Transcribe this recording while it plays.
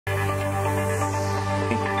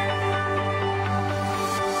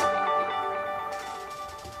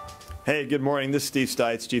Hey, good morning. This is Steve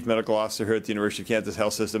Stites, Chief Medical Officer here at the University of Kansas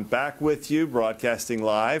Health System, back with you, broadcasting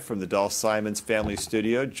live from the Dell Simons Family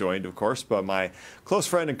Studio, joined, of course, by my close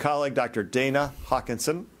friend and colleague, Dr. Dana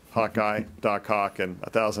Hawkinson, Hawkeye, Doc Hawk, and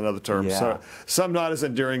 1,000 other terms. Yeah. So, some not as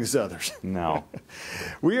enduring as others. No.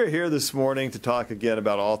 We are here this morning to talk again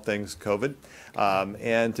about all things COVID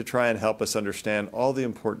and to try and help us understand all the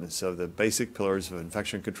importance of the basic pillars of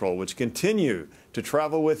infection control, which continue to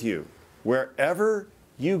travel with you wherever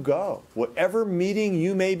you go, whatever meeting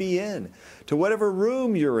you may be in, to whatever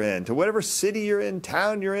room you're in, to whatever city you're in,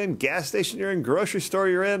 town you're in, gas station you're in, grocery store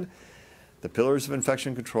you're in, the pillars of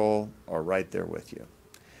infection control are right there with you.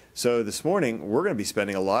 So this morning, we're going to be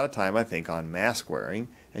spending a lot of time, I think, on mask wearing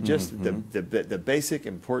and just the basic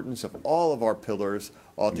importance of all of our pillars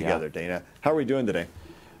altogether. Yeah. Dana, how are we doing today?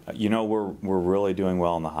 You know, we're really doing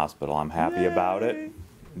well in the hospital. I'm happy about it.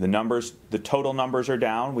 The total numbers are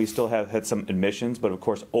down. We still have had some admissions, but of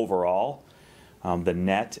course, overall, the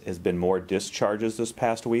net has been more discharges this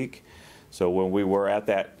past week. So when we were at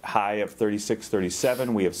that high of 36,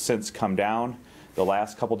 37, we have since come down. The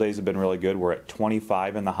last couple days have been really good. We're at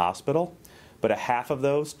 25 in the hospital, but a half of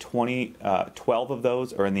those, 12 of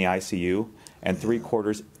those are in the ICU, and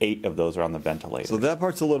 3/4, 8 of those are on the ventilator. So that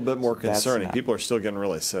part's a little bit more concerning. People are still getting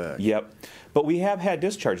really sick. Yep. But we have had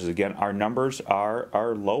discharges again. Our numbers are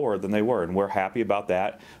lower than they were, and we're happy about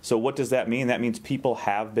that. So what does that mean? That means people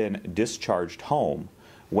have been discharged home.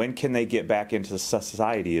 When can they get back into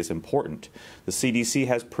society is important. The CDC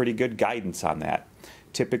has pretty good guidance on that.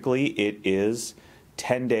 Typically, it is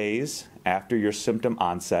 10 days after your symptom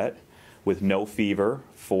onset with no fever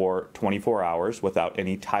for 24 hours without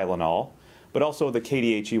any Tylenol. But also the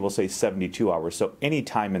KDHE will say 72 hours, so any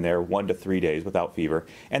time in there, 1 to 3 days without fever,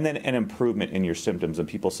 and then an improvement in your symptoms. And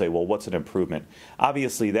people say, well, what's an improvement?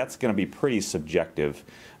 Obviously, that's going to be pretty subjective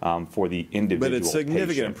for the individual But it's significant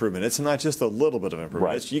patient. Improvement. It's not just a little bit of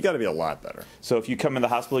improvement. Right. You got to be a lot better. So if you come in the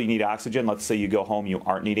hospital, you need oxygen. Let's say you go home, you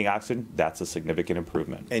aren't needing oxygen. That's a significant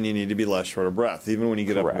improvement. And you need to be less short of breath, even when you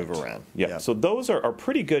get Correct. up and move around. Yeah. So those are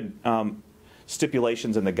pretty good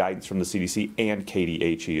stipulations in the guidance from the CDC and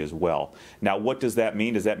KDHE as well. Now, what does that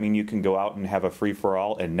mean? Does that mean you can go out and have a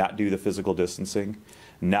free-for-all and not do the physical distancing,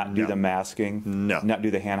 not do the masking, not do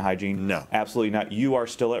the hand hygiene? No. Absolutely not. You are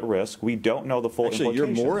still at risk. We don't know the full implications.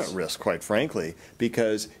 Actually, you're more at risk, quite frankly,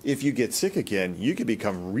 because if you get sick again, you could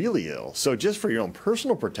become really ill. So just for your own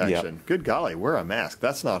personal protection, good golly, wear a mask.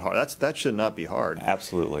 That's not hard. That should not be hard.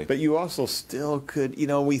 Absolutely. But you also still could,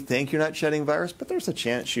 we think you're not shedding virus, but there's a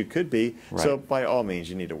chance you could be. Right. So by all means,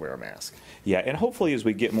 you need to wear a mask. Yeah, and hopefully as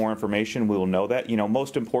we get more information, we will know that.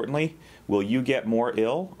 Most importantly, will you get more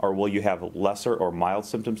ill or will you have lesser or mild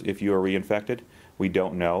symptoms if you are reinfected? We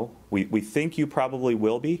don't know. We think you probably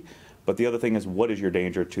will be, but the other thing is, what is your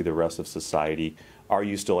danger to the rest of society? Are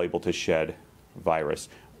you still able to shed virus?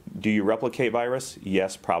 Do you replicate virus?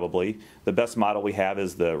 Yes, probably. The best model we have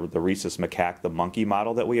is the rhesus macaque, the monkey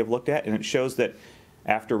model that we have looked at, and it shows that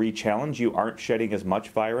after re-challenge, you aren't shedding as much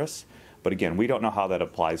virus. But again, we don't know how that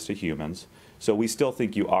applies to humans. So we still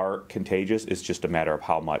think you are contagious. It's just a matter of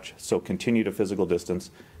how much. So continue to physical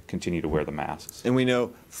distance, continue to wear the masks. And we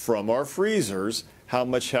know from our freezers how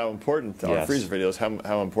important, our freezer videos,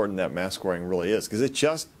 how important that mask wearing really is. Because it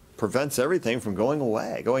just prevents everything from going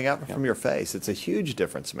away, going out from your face. It's a huge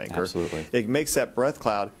difference maker. Absolutely. It makes that breath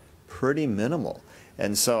cloud pretty minimal.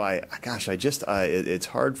 And so it's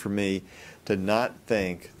hard for me to not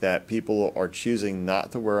think that people are choosing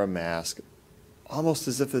not to wear a mask almost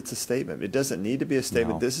as if it's a statement. It doesn't need to be a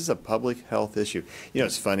statement. No. This is a public health issue.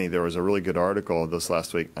 It's funny. There was a really good article this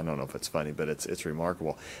last week. I don't know if it's funny, but it's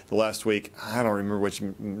remarkable. The last week, I don't remember which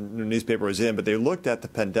newspaper it was in, but they looked at the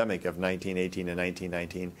pandemic of 1918 and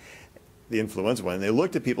 1919, the influenza one, and they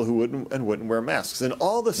looked at people who wouldn't wear masks. And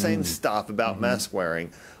all the same stuff about mask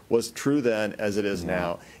wearing was true then as it is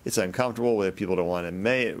now. It's uncomfortable. People don't want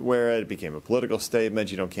to wear it. It became a political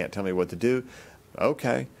statement. Can't tell me what to do.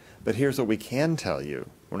 Okay. But here's what we can tell you.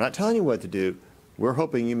 We're not telling you what to do. We're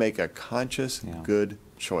hoping you make a conscious, good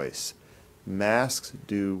choice. Masks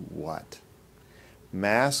do what?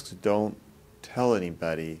 Masks don't tell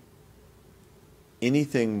anybody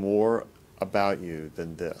anything more about you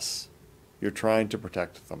than this. You're trying to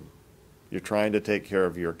protect them. You're trying to take care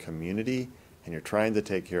of your community, and you're trying to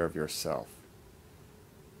take care of yourself.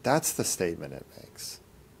 That's the statement it makes.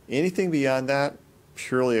 Anything beyond that,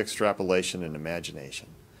 purely extrapolation and imagination.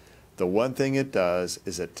 The one thing it does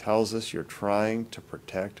is it tells us you're trying to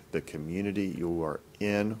protect the community you are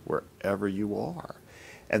in wherever you are.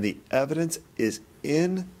 And the evidence is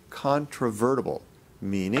incontrovertible,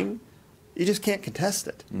 meaning You just can't contest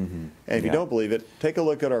it. Mm-hmm. And if you don't believe it, take a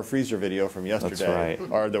look at our freezer video from yesterday, That's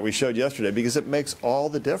right. or that we showed yesterday, because it makes all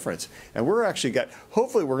the difference. And we're actually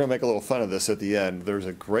hopefully we're going to make a little fun of this at the end. There's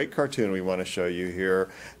a great cartoon we want to show you here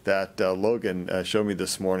that Logan showed me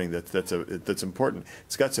this morning that's important.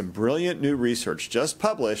 It's got some brilliant new research just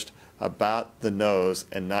published about the nose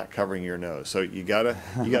and not covering your nose. So you gotta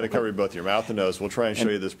cover both your mouth and nose. We'll try and show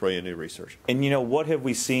you this brilliant new research. And you know, what have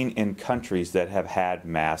we seen in countries that have had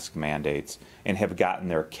mask mandates and have gotten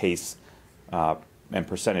their case and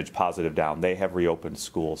percentage positive down? They have reopened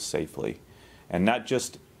schools safely. And not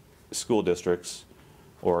just school districts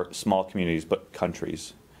or small communities, but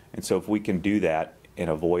countries. And so if we can do that and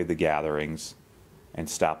avoid the gatherings and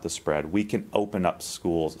stop the spread, we can open up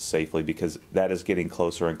schools safely, because that is getting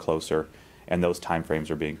closer and closer, and those time frames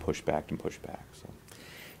are being pushed back and pushed back. So,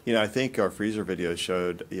 you know, I think our freezer video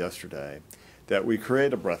showed yesterday that we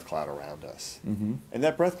create a breath cloud around us. mm-hmm. And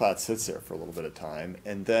that breath cloud sits there for a little bit of time,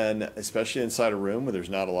 and then, especially inside a room where there's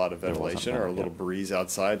not a lot of ventilation or a little breeze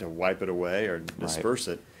outside to wipe it away or disperse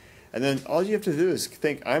it, and then all you have to do is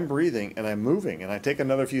think, I'm breathing and I'm moving, and I take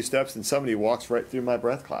another few steps and somebody walks right through my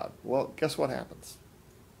breath cloud. Well, guess what happens?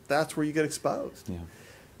 That's where you get exposed. Yeah.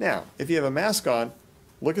 Now, if you have a mask on,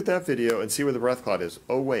 look at that video and see where the breath cloud is.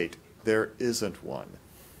 Oh, wait, there isn't one.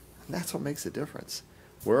 And that's what makes a difference.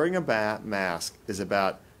 Wearing a mask is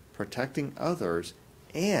about protecting others,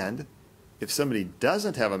 and if somebody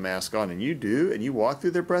doesn't have a mask on and you do, and you walk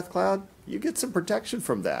through their breath cloud, you get some protection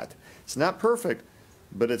from that. It's not perfect,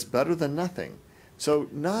 but it's better than nothing. So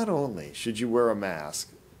not only should you wear a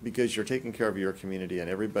mask because you're taking care of your community and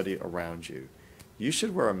everybody around you, you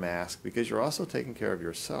should wear a mask because you're also taking care of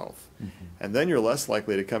yourself. Mm-hmm. And then you're less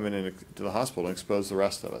likely to come into the hospital and expose the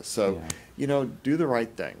rest of us. So, you know, do the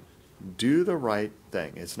right thing. Do the right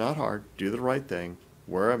thing. It's not hard. Do the right thing.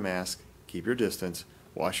 Wear a mask. Keep your distance.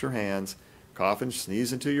 Wash your hands. Cough and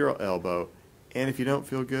sneeze into your elbow. And if you don't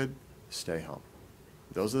feel good, stay home.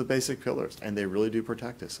 Those are the basic pillars, and they really do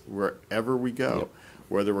protect us wherever we go. Yep.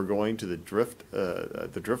 Whether we're going to the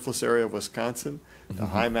driftless area of Wisconsin, the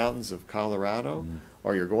high mountains of Colorado,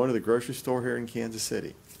 or you're going to the grocery store here in Kansas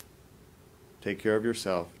City. Take care of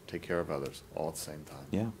yourself, take care of others, all at the same time.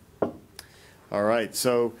 Yeah. All right,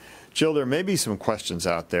 so Jill, there may be some questions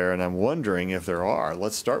out there, and I'm wondering if there are.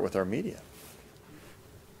 Let's start with our media.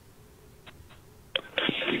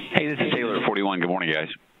 Hey, this is Taylor at 41. Good morning, guys.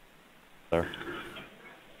 There.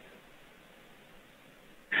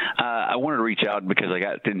 I wanted to reach out because I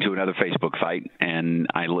got into another Facebook fight, and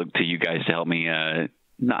I look to you guys to help me, I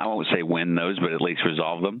won't say win those, but at least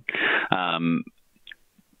resolve them.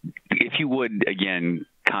 If you would, again,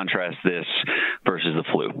 contrast this versus the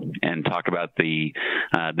flu and talk about the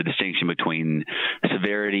distinction between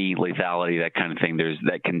severity, lethality, that kind of thing.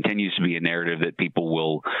 That continues to be a narrative that people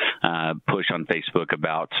will push on Facebook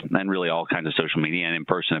about, and really all kinds of social media and in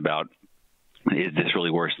person about, is this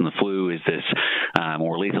really worse than the flu? Is this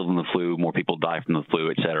more lethal than the flu? More people die from the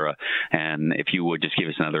flu, et cetera. And if you would just give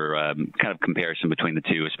us another kind of comparison between the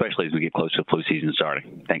two, especially as we get close to flu season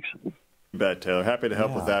starting. Thanks. You bet, Taylor. Happy to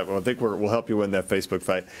help with that. Well, I think we'll help you win that Facebook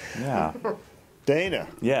fight. Yeah. Dana.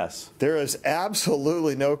 Yes. There is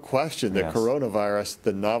absolutely no question that coronavirus,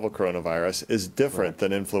 the novel coronavirus, is different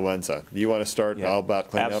than influenza. Do you want to start all about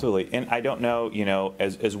cleanup? Absolutely. And I don't know, you know,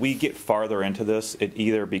 as we get farther into this, it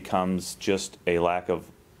either becomes just a lack of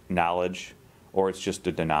knowledge or it's just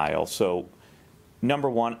a denial. So, number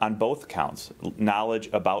one, on both counts, knowledge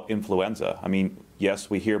about influenza. I mean, yes,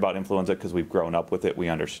 we hear about influenza because we've grown up with it, we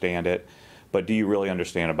understand it, but do you really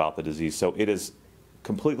understand about the disease? So it is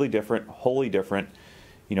completely different, wholly different.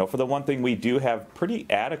 You know, for the one thing, we do have pretty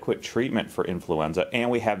adequate treatment for influenza, and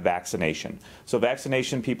we have vaccination. So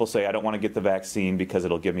vaccination, people say, I don't want to get the vaccine because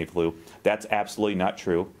it'll give me flu. That's absolutely not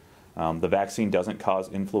true. The vaccine doesn't cause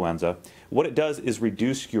influenza. What it does is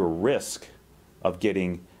reduce your risk of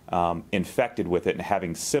getting infected with it and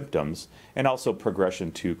having symptoms, and also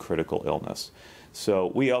progression to critical illness.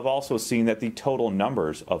 So we have also seen that the total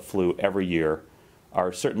numbers of flu every year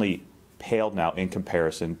are certainly paled now in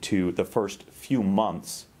comparison to the first few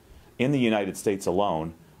months in the United States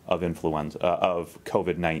alone of influenza, of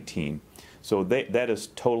COVID-19. So that is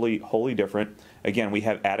totally, wholly different. Again, we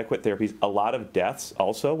have adequate therapies. A lot of deaths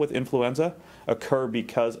also with influenza occur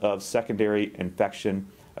because of secondary infection,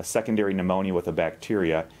 a secondary pneumonia with a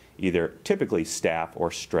bacteria, either typically staph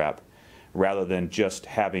or strep, rather than just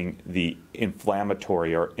having the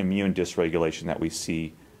inflammatory or immune dysregulation that we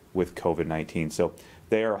see with COVID-19. So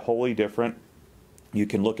they are wholly different. You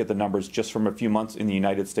can look at the numbers just from a few months in the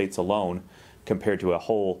United States alone compared to a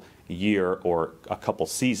whole year or a couple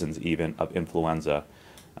seasons even of influenza.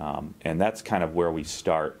 And that's kind of where we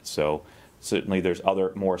start. So Certainly there's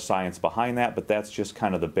more science behind that, but that's just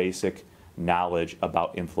kind of the basic knowledge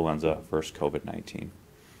about influenza versus COVID-19.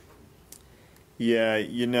 Yeah, I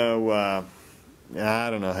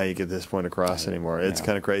don't know how you get this point across anymore. It's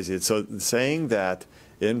kind of crazy. So saying that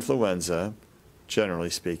influenza, generally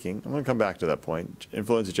speaking, I'm going to come back to that point,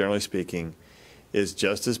 influenza, generally speaking, is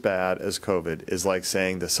just as bad as COVID is like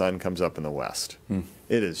saying the sun comes up in the west.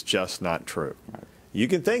 It is just not true. Right. You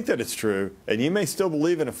can think that it's true, and you may still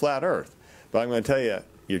believe in a flat earth, but I'm going to tell you,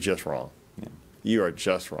 you're just wrong. Yeah. You are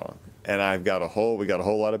just wrong. And we got a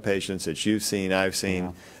whole lot of patients that you've seen, I've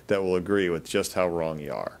seen, that will agree with just how wrong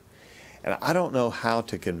you are. And I don't know how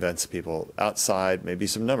to convince people outside maybe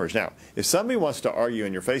some numbers. Now, if somebody wants to argue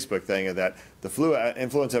in your Facebook thing that the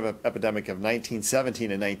influenza epidemic of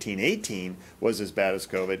 1917 and 1918 was as bad as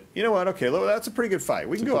COVID, you know what? Okay, that's a pretty good fight.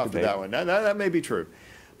 We can go off of that one. That may be true.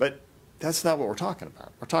 But that's not what we're talking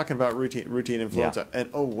about. We're talking about routine influenza.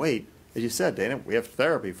 And oh, wait, as you said, Dana, we have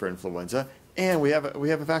therapy for influenza, and we have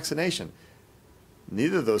a vaccination.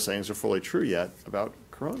 Neither of those things are fully true yet about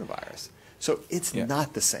coronavirus. So it's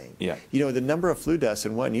not the same. Yeah. The number of flu deaths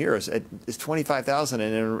in 1 year is 25,000,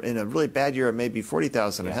 and in a really bad year, it may be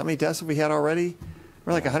 40,000. And how many deaths have we had already?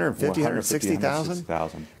 We're like 150, 160,000?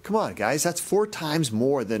 Come on, guys. That's 4 times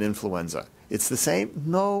more than influenza. It's the same?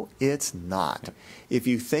 No, it's not. Yeah. If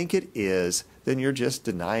you think it is, then you're just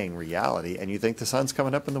denying reality, and you think the sun's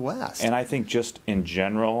coming up in the west. And I think just in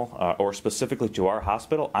general, or specifically to our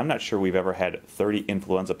hospital, I'm not sure we've ever had 30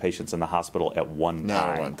 influenza patients in the hospital at one time. Not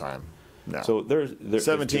at one time. No. So there's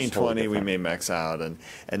 17, 20 we may max out, and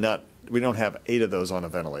we don't have 8 of those on a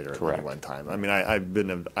ventilator at any one time. I mean, I've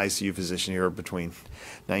been an ICU physician here between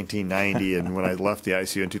 1990 and when I left the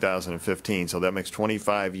ICU in 2015, so that makes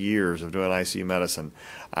 25 years of doing ICU medicine.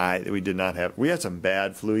 We had some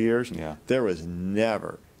bad flu years. Yeah. There was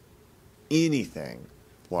never anything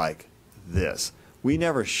like this. We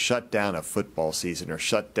never shut down a football season or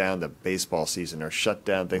shut down the baseball season or shut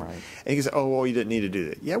down things. Right. And you can say, oh, well, you didn't need to do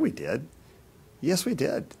that. Yeah, we did. Yes, we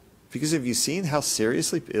did. Because have you seen how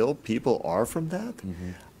seriously ill people are from that?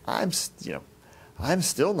 I'm still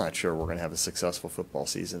not sure we're going to have a successful football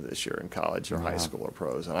season this year in college or high school or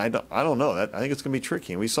pros. And I don't know. I think it's going to be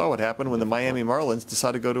tricky. And we saw what happened when the Miami Marlins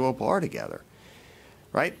decided to go to a bar together.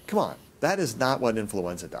 Right? Come on. That is not what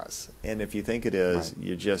influenza does. And if you think it is,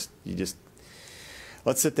 you just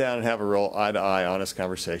let's sit down and have a real eye-to-eye, honest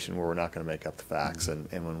conversation where we're not going to make up the facts. And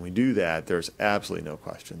when we do that, there's absolutely no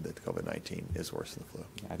question that COVID-19 is worse than the flu.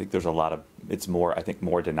 I think there's it's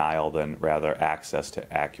more denial than rather access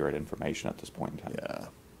to accurate information at this point in time. Yeah.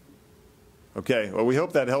 Okay, well, we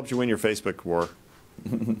hope that helps you win your Facebook war.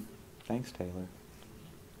 Thanks, Taylor.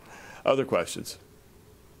 Other questions?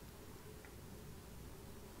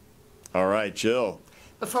 All right, Jill.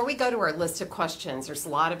 Before we go to our list of questions, there's a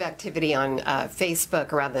lot of activity on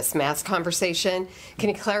Facebook around this mask conversation. Can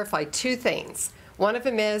you clarify 2 things? One of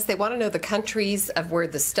them is they want to know the countries of where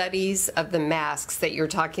the studies of the masks that you're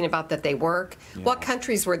talking about that they work. Yeah. What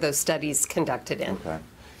countries were those studies conducted in? Okay.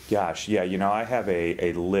 Gosh, yeah, I have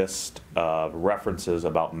a list of references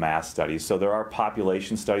about mass studies. So there are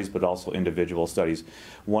population studies, but also individual studies.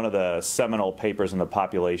 One of the seminal papers in the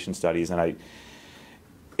population studies, and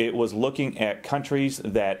it was looking at countries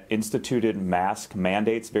that instituted mask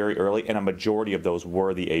mandates very early, and a majority of those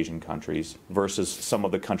were the Asian countries versus some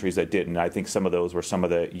of the countries that didn't. I think some of those were some of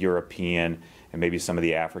the European and maybe some of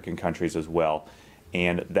the African countries as well.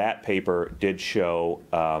 And that paper did show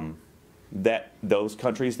that those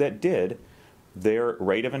countries that did, their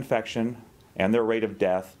rate of infection and their rate of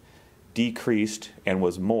death decreased and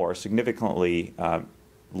was more significantly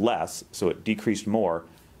less, so it decreased more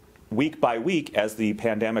week by week as the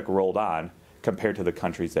pandemic rolled on compared to the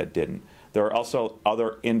countries that didn't. There are also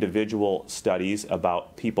other individual studies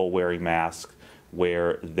about people wearing masks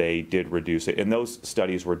where they did reduce it. And those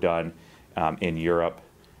studies were done in Europe.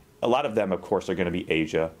 A lot of them, of course, are going to be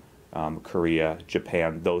Asia, Korea,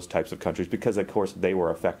 Japan, those types of countries, because, of course, they were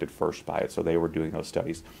affected first by it, so they were doing those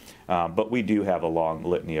studies. But we do have a long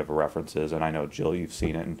litany of references, and I know, Jill, you've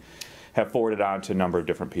seen it and have forwarded on to a number of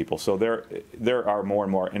different people. So there are more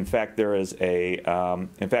and more. In fact, there's a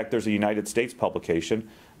United States publication.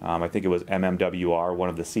 I think it was MMWR, one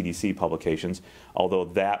of the CDC publications, although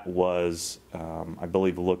that was, I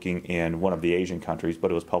believe, looking in one of the Asian countries,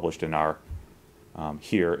 but it was published in our,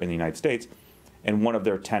 here in the United States. And one of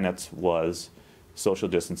their tenets was social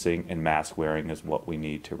distancing and mask wearing is what we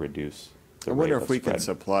need to reduce I wonder if we can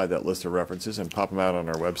supply that list of references and pop them out on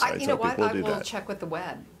our website. You know what? People I do will that. check with the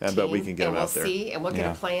web I bet we can get and them we'll out there. see, and we'll get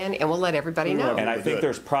a plan, and we'll let everybody know. And I We'll do think it.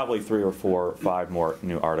 there's probably 3 or 4 or 5 more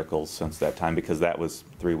new articles since that time, because that was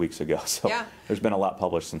 3 weeks ago. So Yeah. there's been a lot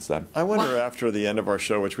published since then. I wonder after the end of our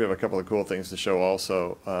show, which we have a couple of cool things to show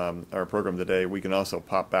also, our program today, we can also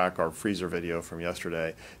pop back our freezer video from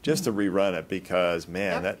yesterday just to rerun it because,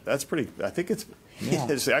 man, Yep. that's pretty, I think it's, Yeah.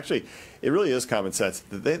 it's actually, it really is common sense.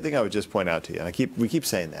 The thing I would just point out to you, and we keep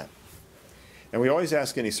saying that, and we always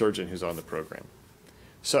ask any surgeon who's on the program,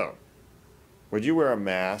 so, would you wear a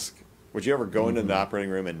mask? Would you ever go into the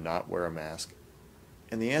operating room and not wear a mask?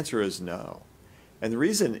 And the answer is no. And the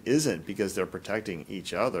reason isn't because they're protecting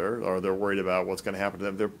each other or they're worried about what's going to happen to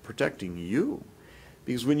them. They're protecting you.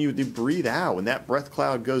 Because when you breathe out, when that breath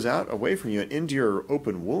cloud goes out away from you and into your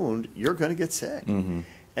open wound, you're going to get sick.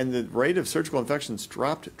 And the rate of surgical infections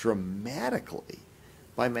dropped dramatically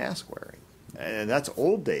by mask wearing. And that's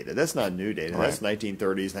old data. That's not new data. Right. That's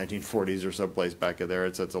 1930s, 1940s, or someplace back in there.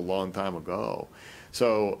 It's a long time ago.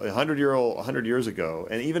 So 100 years ago,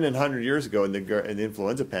 and even in 100 years ago in the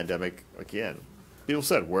influenza pandemic, again, people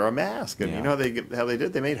said wear a mask, and you know how they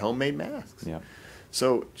did? They made homemade masks. Yeah.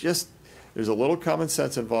 So just there's a little common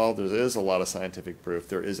sense involved. There is a lot of scientific proof.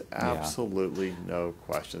 There is absolutely no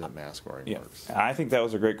question that mask wearing works. I think that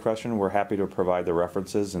was a great question. We're happy to provide the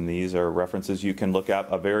references, and these are references you can look up.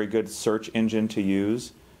 A very good search engine to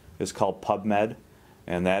use is called PubMed,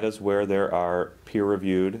 and that is where there are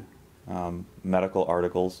peer-reviewed medical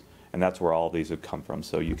articles, and that's where all of these have come from.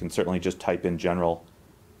 So you can certainly just type in general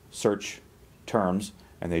search terms,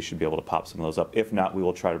 and they should be able to pop some of those up. If not, we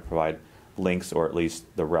will try to provide links or at least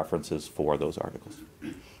the references for those articles.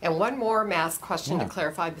 And one more mask question to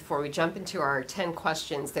clarify before we jump into our 10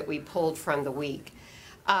 questions that we pulled from the week.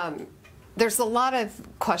 There's a lot of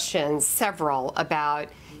questions, several, about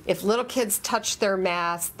if little kids touch their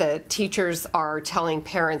mask, the teachers are telling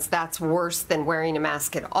parents that's worse than wearing a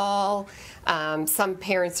mask at all. Some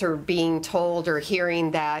parents are being told or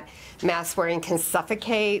hearing that mask wearing can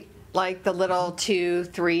suffocate, like the little 2,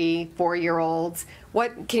 3, 4-year-olds.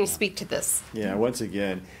 What can you speak to this? Yeah, once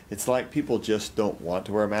again, it's like people just don't want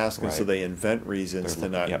to wear a mask, and so they invent reasons to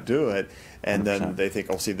not do it, and 100%. Then they think,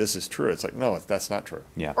 oh, see, this is true. It's like, no, that's not true.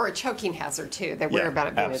 Yeah. Or a choking hazard, too. They worry about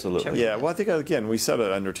it being a choking Yeah, well, I think, again, we said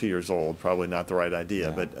it under 2 years old, probably not the right idea,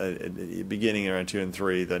 but beginning around 2 and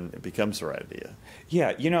 3, then it becomes the right idea.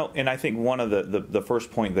 Yeah, and I think one of the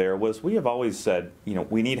first point there was we have always said,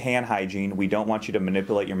 we need hand hygiene. We don't want you to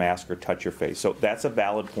manipulate your mask or touch your face. So that's a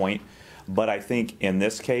valid point. But I think in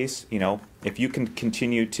this case, if you can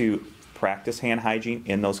continue to practice hand hygiene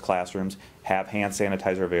in those classrooms, have hand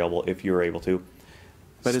sanitizer available if you're able to.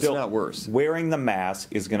 But it's not worse. Wearing the mask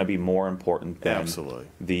is going to be more important than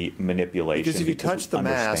the manipulation. Because if you touch the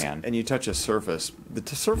mask and you touch a surface,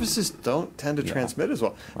 the surfaces don't tend to transmit as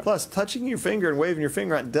well. Right. Plus, touching your finger and waving your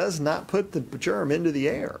finger out does not put the germ into the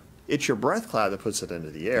air. It's your breath cloud that puts it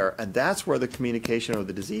into the air, and that's where the communication of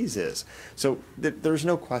the disease is. So there's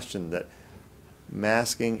no question that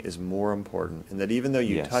masking is more important, and that even though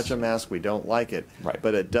you touch a mask, we don't like it,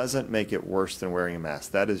 but it doesn't make it worse than wearing a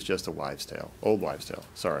mask. That is just a wives' tale, old wives' tale.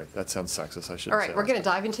 Sorry, that sounds sexist. I shouldn't say. All right, we're going to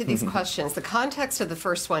dive into these questions. The context of the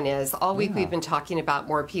first one is all week we've been talking about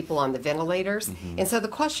more people on the ventilators, and so the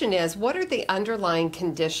question is, what are the underlying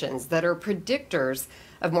conditions that are predictors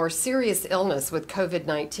of more serious illness with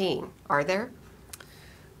COVID-19? Are there?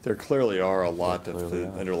 There clearly are a lot of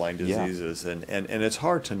underlying diseases, and it's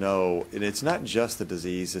hard to know. And it's not just the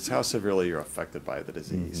disease; it's how severely you're affected by the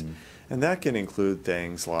disease, and that can include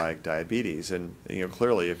things like diabetes. And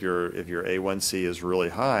clearly, if your A1C is really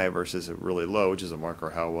high versus really low, which is a marker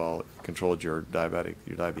of how well controlled your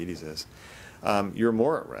diabetes is, you're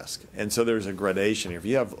more at risk. And so there's a gradation. If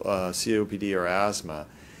you have COPD or asthma,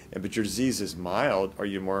 but your disease is mild, are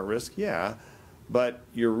you more at risk? Yeah, but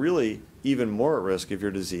you're really even more at risk if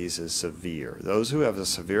your disease is severe. Those who have a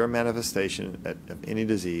severe manifestation of any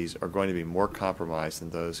disease are going to be more compromised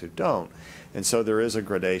than those who don't. And so there is a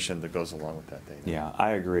gradation that goes along with that data. Yeah,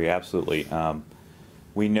 I agree, absolutely.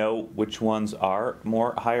 We know which ones are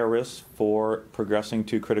more higher risk for progressing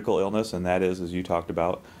to critical illness, and that is, as you talked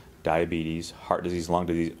about, diabetes, heart disease, lung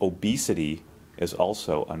disease. Obesity is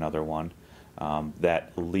also another one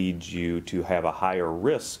that leads you to have a higher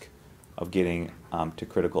risk of getting to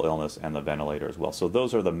critical illness and the ventilator as well. So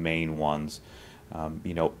those are the main ones.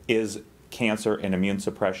 Is cancer and immune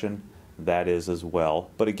suppression? That is as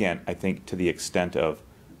well. But again, I think to the extent of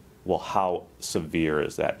well, how severe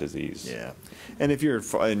is that disease? Yeah, and if you're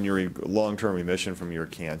in your long-term remission from your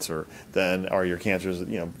cancer, then your cancers,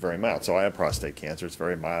 very mild. So I have prostate cancer; it's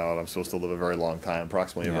very mild. I'm supposed to live a very long time,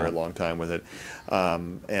 approximately a very long time with it,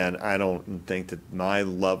 and I don't think that my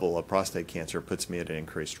level of prostate cancer puts me at an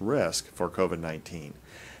increased risk for COVID-19.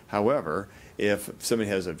 However, if somebody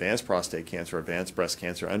has advanced prostate cancer, advanced breast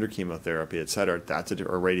cancer under chemotherapy, et cetera,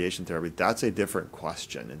 or radiation therapy, that's a different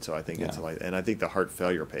question. And so I think it's and I think the heart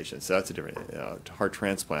failure patients, that's a different heart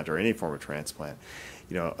transplant or any form of transplant,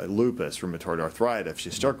 lupus, rheumatoid arthritis. If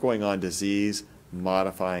you start going on disease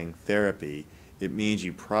modifying therapy, it means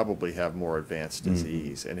you probably have more advanced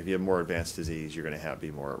disease, and if you have more advanced disease, you're going to be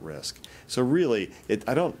more at risk. So really,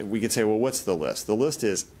 we could say, well, what's the list? The list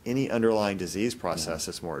is any underlying disease process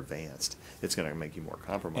that's more advanced. It's going to make you more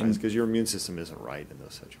compromised because your immune system isn't right in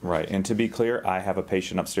those situations. Right, and to be clear, I have a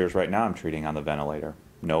patient upstairs right now I'm treating on the ventilator.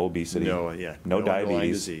 No obesity, no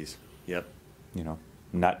diabetes, disease. Yep.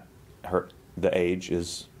 Not the age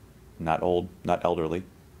is not old, not elderly,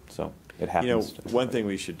 so. It happens. One thing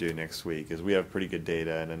we should do next week is we have pretty good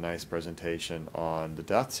data and a nice presentation on the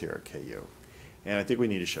deaths here at KU. And I think we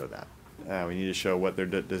need to show that. We need to show what their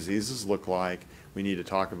diseases look like. We need to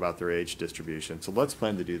talk about their age distribution. So let's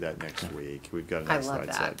plan to do that next week. We've got a nice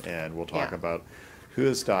slide set. And we'll talk about who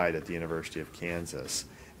has died at the University of Kansas.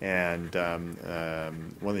 And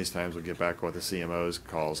one of these times we'll get back what the CMO's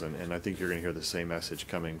calls. And I think you're going to hear the same message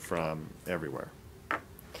coming from everywhere.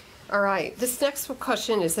 All right. This next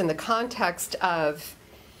question is in the context of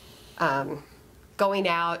going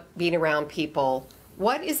out, being around people.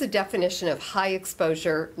 What is the definition of high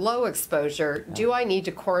exposure, low exposure? Do I need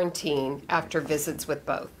to quarantine after visits with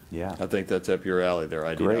both? Yeah. I think that's up your alley there,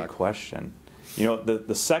 ID Great Doc. question.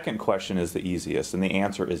 The second question is the easiest, and the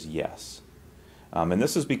answer is yes. And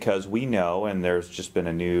this is because we know, and there's just been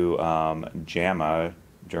a new JAMA,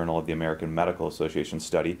 Journal of the American Medical Association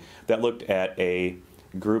study, that looked at a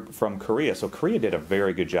group from Korea. So Korea did a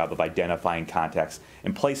very good job of identifying contacts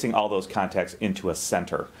and placing all those contacts into a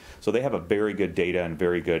center. So they have a very good data and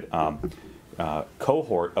very good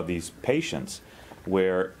cohort of these patients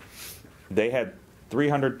where they had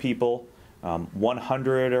 300 people,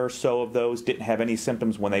 100 or so of those didn't have any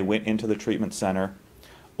symptoms when they went into the treatment center.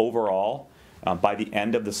 Overall, by the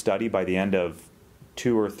end of the study, by the end of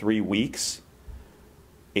 2 or 3 weeks,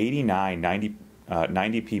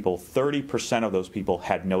 90 people, 30% of those people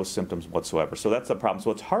had no symptoms whatsoever. So that's the problem.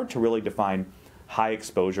 So it's hard to really define high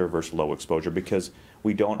exposure versus low exposure because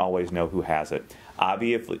we don't always know who has it.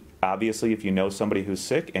 Obviously, if you know somebody who's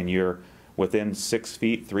sick and you're within 6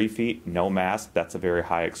 feet, 3 feet, no mask, that's a very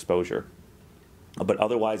high exposure. But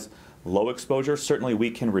otherwise, low exposure, certainly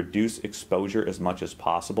we can reduce exposure as much as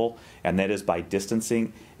possible, and that is by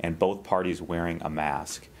distancing and both parties wearing a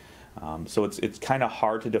mask. So it's kind of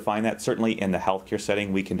hard to define that. Certainly in the healthcare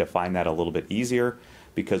setting, we can define that a little bit easier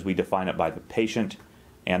because we define it by the patient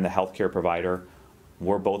and the healthcare provider.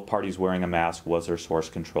 Were both parties wearing a mask? Was there source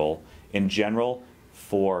control? In general,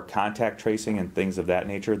 for contact tracing and things of that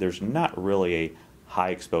nature, there's not really a high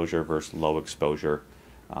exposure versus low exposure,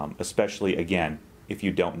 especially, again, if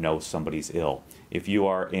you don't know somebody's ill. If you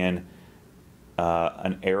are in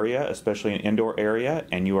an area, especially an indoor area,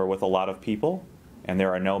 and you are with a lot of people, and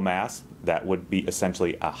there are no masks, that would be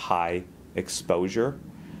essentially a high exposure.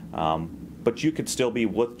 But you could still be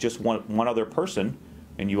with just one other person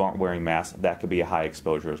and you aren't wearing masks. That could be a high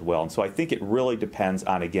exposure as well. And so I think it really depends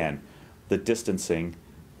on, again, the distancing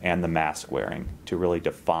and the mask wearing to really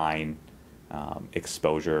define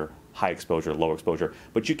exposure, high exposure, low exposure.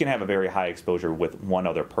 But you can have a very high exposure with one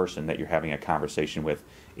other person that you're having a conversation with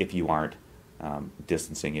if you aren't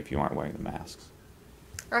distancing, if you aren't wearing the masks.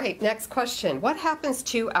 All right, next question. What happens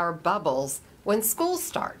to our bubbles when school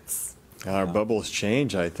starts? Our bubbles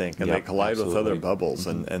change, I think, and they collide with other bubbles,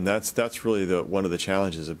 and that's really one of the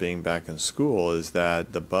challenges of being back in school is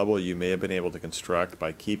that the bubble you may have been able to construct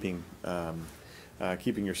by keeping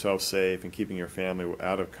yourself safe and keeping your family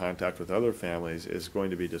out of contact with other families is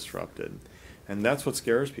going to be disrupted. And that's what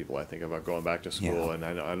scares people, I think, about going back to school, and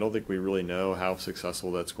I don't think we really know how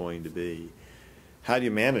successful that's going to be. How do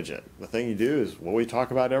you manage it? The thing you do is what we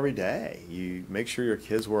talk about every day. You make sure your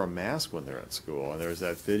kids wear a mask when they're at school. And there's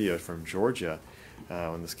that video from Georgia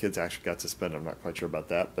when this kids actually got suspended. I'm not quite sure about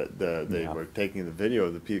that, but they were taking the video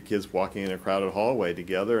of the kids walking in a crowded hallway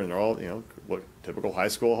together, and they're all, typical high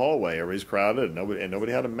school hallway. Everybody's crowded, and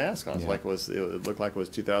nobody had a mask on. It looked like it was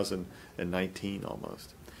 2019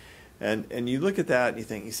 almost. And you look at that and you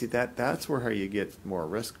think, you see that's where you get more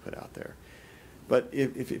risk put out there. But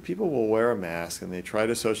if people will wear a mask and they try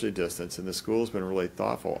to socially distance, and the school's been really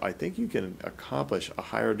thoughtful, I think you can accomplish a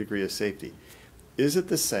higher degree of safety. Is it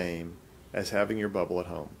the same as having your bubble at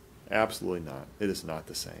home? Absolutely not. It is not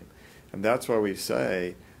the same. And that's why we say,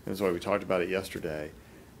 and that's why we talked about it yesterday,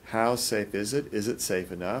 how safe is it? Is it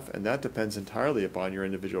safe enough? And that depends entirely upon your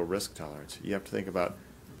individual risk tolerance. You have to think about,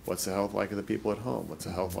 what's the health like of the people at home? What's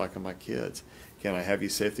the health like of my kids? Can I have you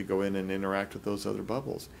safely go in and interact with those other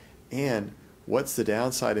bubbles? And what's the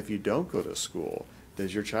downside if you don't go to school?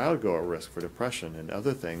 Does your child go at risk for depression and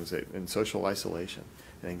other things, and social isolation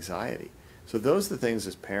and anxiety? So those are the things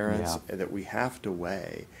as parents that we have to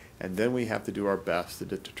weigh, and then we have to do our best to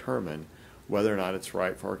determine whether or not it's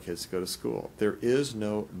right for our kids to go to school. There is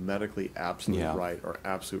no medically absolute right or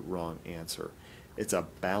absolute wrong answer. It's a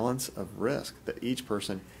balance of risk that each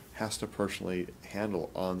person has to personally handle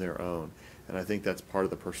on their own. And I think that's part of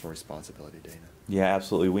the personal responsibility, Dana. Yeah,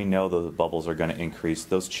 absolutely. We know the bubbles are going to increase.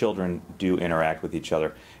 Those children do interact with each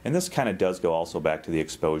other. And this kind of does go also back to the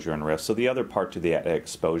exposure and risk. So the other part to the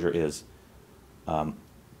exposure is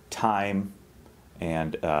time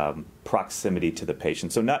and proximity to the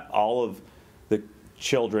patient. So not all of the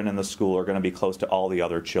children in the school are going to be close to all the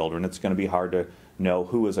other children. It's going to be hard to know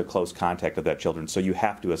who is a close contact of that children. So you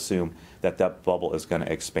have to assume that that bubble is going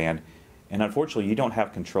to expand. And unfortunately, you don't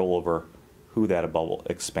have control over who that bubble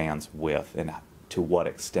expands with and to what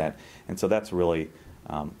extent. And so that's really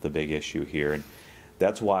the big issue here. And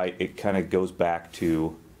that's why it kind of goes back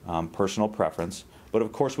to personal preference. But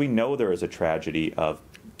of course, we know there is a tragedy of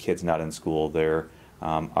kids not in school. There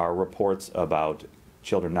are reports about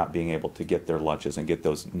children not being able to get their lunches and get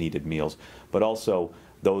those needed meals, but also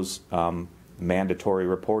those mandatory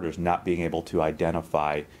reporters not being able to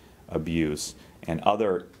identify abuse, and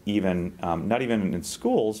other even, not even in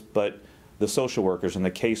schools, but the social workers and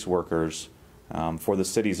the caseworkers for the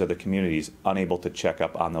cities or the communities unable to check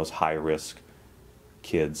up on those high-risk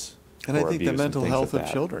kids. And I think the mental health of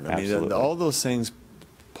children. I mean, all those things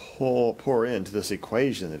pour into this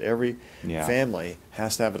equation that every family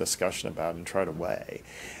has to have a discussion about and try to weigh.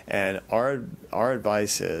 And our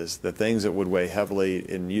advice is the things that would weigh heavily,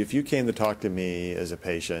 and if you came to talk to me as a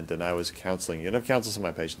patient and I was counseling you, and I've counseled some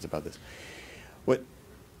of my patients about this,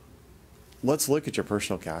 let's look at your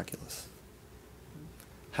personal calculus.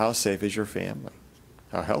 How safe is your family?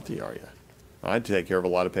 How healthy are you? I take care of a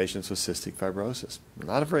lot of patients with cystic fibrosis.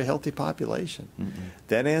 Not a very healthy population.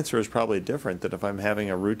 That answer is probably different than if I'm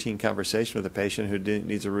having a routine conversation with a patient who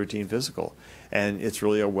needs a routine physical, and it's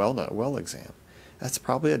really a well exam. That's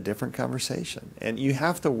probably a different conversation. And you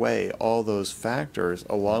have to weigh all those factors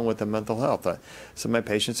along with the mental health. Some of my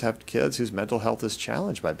patients have kids whose mental health is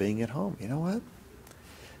challenged by being at home. You know what?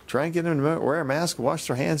 Try and get them to wear a mask, wash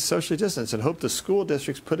their hands, socially distance, and hope the school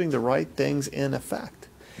district's putting the right things in effect.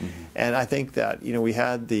 And I think that, you know, we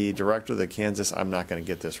had the director of the Kansas, I'm not going to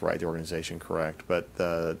get this right, the organization correct, but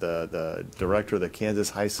the director of the Kansas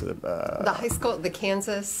High School. The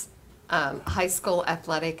Kansas High School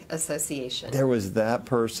Athletic Association. There was that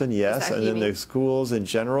person, yes, and then the schools in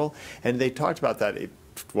general. And they talked about that,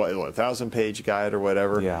 what, 1,000-page guide or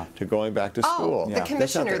whatever to going back to school. The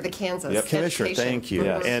commissioner of the Kansas Commissioner, Education. thank you.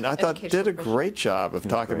 And I thought did a great job of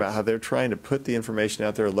talking about how they're trying to put the information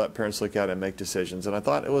out there, let parents look at it and make decisions. And I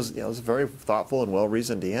thought it was, it was a very thoughtful and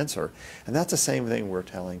well-reasoned answer. And that's the same thing we're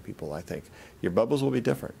telling people, I think. Your bubbles will be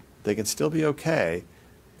different. They can still be okay,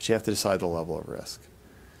 but you have to decide the level of risk.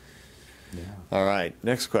 All right,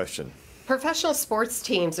 next question. Professional sports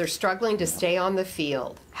teams are struggling to stay on the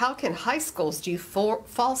field. How can high schools do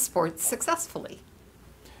fall sports successfully?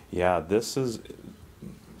 Yeah, this is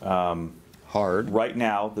hard. Right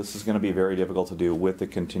now, this is going to be very difficult to do with the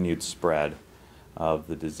continued spread of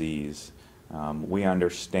the disease. We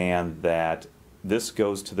understand that this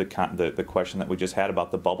goes to the question that we just had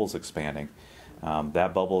about the bubbles expanding.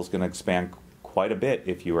 That bubble is going to expand quite a bit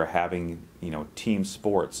if you are having, team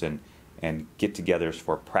sports and get-togethers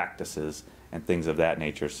for practices and things of that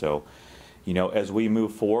nature. So, as we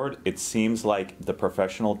move forward, it seems like the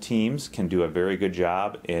professional teams can do a very good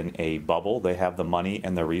job in a bubble. They have the money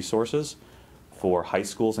and the resources. For high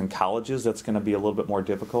schools and colleges, that's going to be a little bit more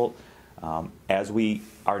difficult. As we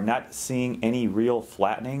are not seeing any real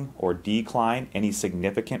flattening or decline, any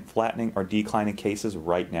significant flattening or decline in cases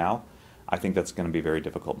right now, I think that's going to be very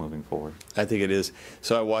difficult moving forward. I think it is.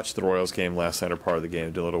 So I watched the Royals game last night, or part of the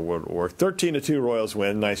game, did a little work. 13-2 Royals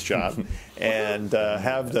win, nice job. And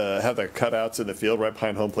have the cutouts in the field right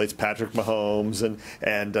behind home plate's Patrick Mahomes,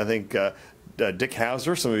 and I think Dick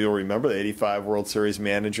Hauser, some of you will remember, the '85 World Series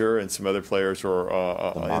manager, and some other players were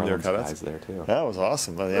in their cutouts. Guys there too. That was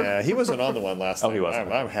awesome. Yeah, he wasn't on the one last night. He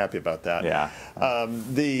wasn't. I'm happy about that. Yeah.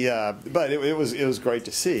 But it was great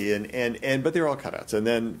to see, but they were all cutouts. And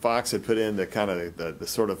then Fox had put in the kind of the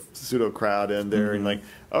sort of pseudo crowd in there, and like,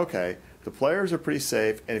 okay, The players are pretty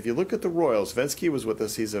safe, and if you look at the Royals, Vensky was with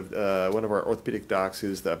us. He's one of our orthopedic docs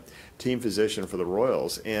who's the team physician for the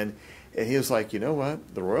Royals, and he was like, you know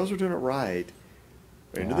what? The Royals are doing it right.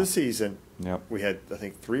 Into the season, we had, I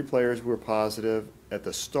think, 3 players who were positive at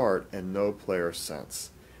the start and no players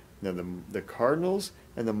since. Now, the Cardinals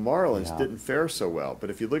and the Marlins didn't fare so well,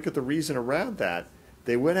 but if you look at the reason around that,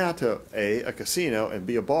 they went out to a casino and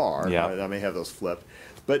B, a bar. I may have those flipped.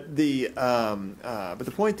 But the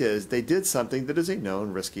point is, they did something that is a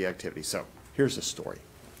known risky activity. So here's the story.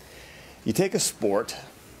 You take a sport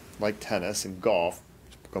like tennis and golf,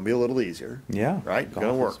 it's going to be a little easier. Yeah. Right? It's going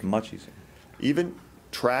to work. Much easier. Even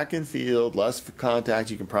track and field, less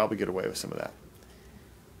contact, you can probably get away with some of that.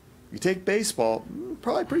 You take baseball,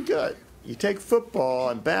 probably pretty good. You take football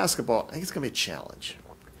and basketball, I think it's going to be a challenge.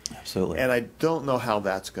 Absolutely. And I don't know how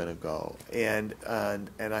that's going to go. And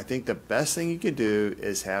I think the best thing you can do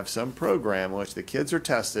is have some program in which the kids are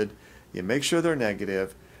tested, you make sure they're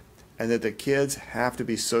negative, and that the kids have to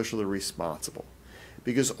be socially responsible.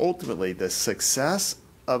 Because ultimately, the success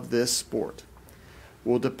of this sport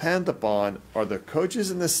will depend upon, are the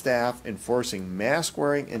coaches and the staff enforcing mask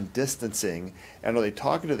wearing and distancing, and are they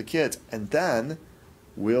talking to the kids? And then,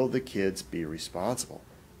 will the kids be responsible?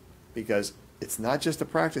 Because it's not just a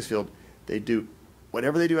practice field. They do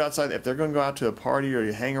whatever they do outside. If they're going to go out to a party or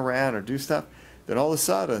you hang around or do stuff, then all of a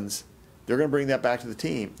sudden they're going to bring that back to the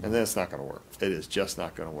team, and then it's not going to work. It is just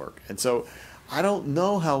not going to work. And so I don't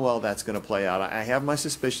know how well that's going to play out. I have my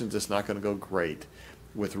suspicions it's not going to go great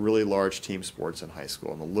with really large team sports in high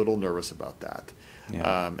school. I'm a little nervous about that.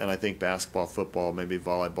 Yeah. And I think basketball, football, maybe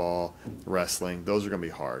volleyball, wrestling, those are going to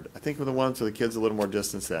be hard. I think for the ones with the kids a little more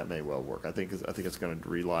distance, that may well work. I think it's going to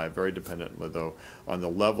rely very dependently, though, on the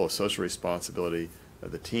level of social responsibility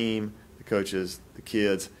of the team, the coaches, the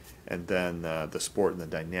kids, and then the sport and the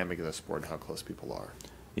dynamic of the sport and how close people are.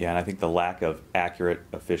 Yeah, and I think the lack of accurate,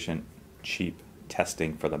 efficient, cheap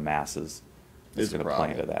testing for the masses is going to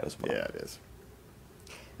play into that as well. Yeah, it is.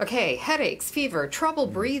 Okay, headaches, fever, trouble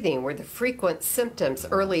breathing were the frequent symptoms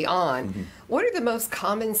early on. What are the most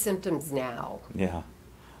common symptoms now? Yeah,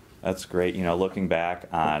 that's great. You know, looking back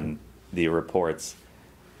on the reports,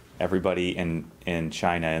 everybody in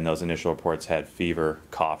China in those initial reports had fever,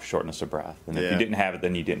 cough, shortness of breath. And if you didn't have it,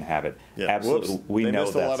 then you didn't have it. Yeah. Absolutely. Whoops. We They know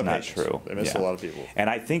missed a lot that's of not patients. true. They missed a lot of people. And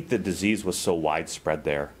I think the disease was so widespread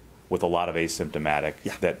there with a lot of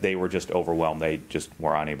asymptomatic that they were just overwhelmed. They just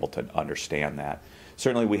were unable to understand that.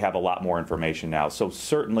 Certainly we have a lot more information now. So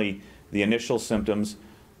certainly the initial symptoms,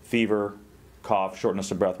 fever, cough, shortness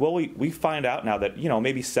of breath, well, we find out now that, you know,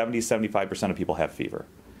 maybe 70-75% of people have fever.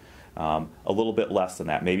 A little bit less than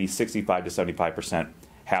that, maybe 65 to 75%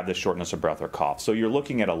 have this shortness of breath or cough. So you're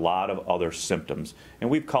looking at a lot of other symptoms, and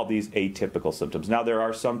we've called these atypical symptoms. Now there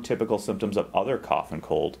are some typical symptoms of other cough and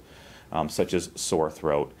cold, such as sore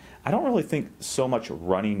throat. I don't really think so much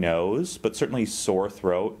runny nose, but certainly sore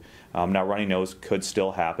throat. Now runny nose could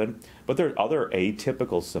still happen, but there are other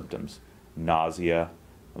atypical symptoms, nausea,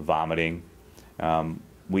 vomiting.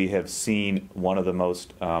 We have seen one of the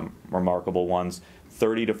most remarkable ones.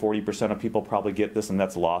 30 to 40% of people probably get this, and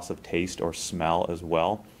that's loss of taste or smell as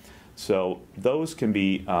well. So those can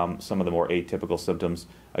be some of the more atypical symptoms,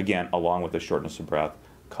 again, along with the shortness of breath,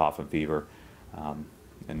 cough and fever.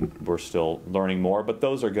 And we're still learning more, but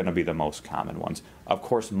those are going to be the most common ones. Of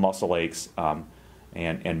course, muscle aches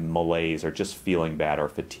and malaise or just feeling bad or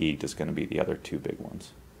fatigued is going to be the other two big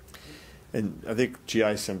ones. And I think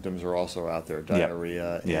GI symptoms are also out there.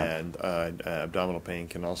 Diarrhea and abdominal pain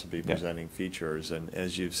can also be presenting features. And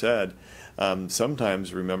as you've said,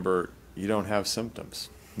 sometimes, remember, you don't have symptoms,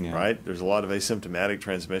 right? There's a lot of asymptomatic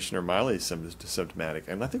transmission or mildly symptomatic.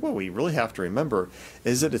 And I think what we really have to remember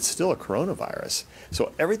is that it's still a coronavirus.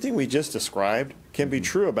 So everything we just described can be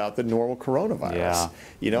true about the normal coronavirus. Yeah.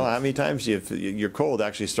 You know, how many times your cold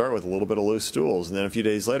actually start with a little bit of loose stools, and then a few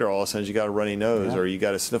days later, all of a sudden you got a runny nose, or you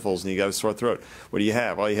got a sniffles, and you got a sore throat. What do you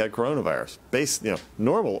have? Well, you had coronavirus.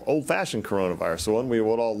 Normal, old-fashioned coronavirus, the one we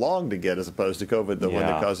would all long to get, as opposed to COVID, the one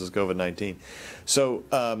that causes COVID-19. So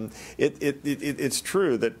it's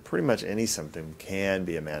true that pretty much any symptom can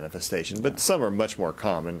be a manifestation, but some are much more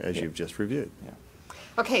common, as you've just reviewed.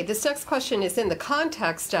 Okay, this next question is in the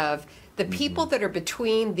context of the people that are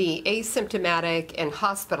between the asymptomatic and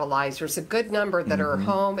hospitalized. There's a good number that are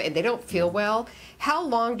home and they don't feel well. How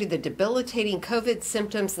long do the debilitating COVID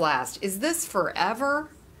symptoms last? Is this forever?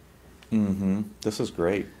 This is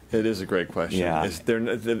great. It is a great question. Yeah.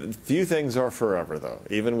 Few things are forever, though,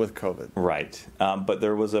 even with COVID. Right. But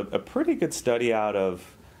there was a pretty good study out of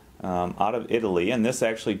Italy, and this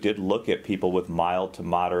actually did look at people with mild to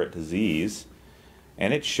moderate disease.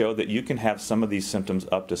 and it showed that you can have some of these symptoms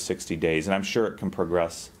up to 60 days, and I'm sure it can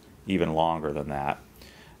progress even longer than that.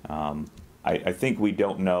 I think we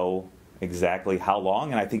don't know exactly how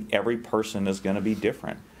long, and I think every person is going to be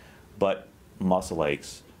different. But muscle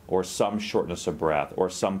aches, or some shortness of breath, or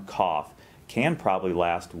some cough can probably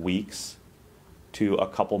last weeks to a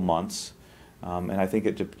couple months. And I think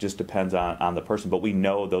it just depends on the person. But we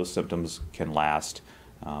know those symptoms can last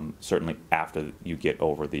certainly after you get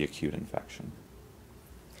over the acute infection.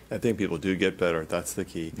 I think people do get better. That's the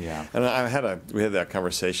key. Yeah. And we had that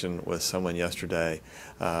conversation with someone yesterday.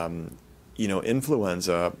 You know,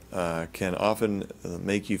 influenza can often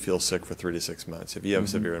make you feel sick for 3 to 6 months. If you have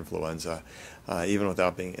severe influenza, even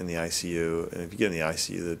without being in the ICU, and if you get in the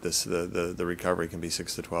ICU, the recovery can be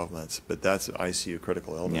 6 to 12 months. But that's ICU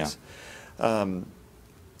critical illness. Yeah.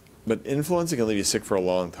 But influenza can leave you sick for a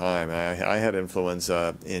long time. I had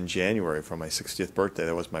influenza in January for my 60th birthday.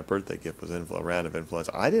 That was my birthday gift, was a round of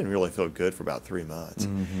influenza. I didn't really feel good for about 3 months.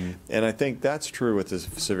 And I think that's true with this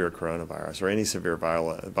severe coronavirus or any severe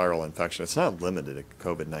viral infection. It's not limited to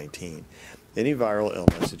COVID-19. Any viral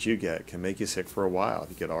illness that you get can make you sick for a while.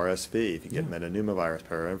 If you get RSV, if you get metapneumovirus,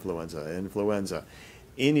 parainfluenza, influenza,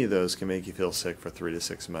 any of those can make you feel sick for 3 to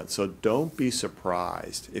 6 months. So don't be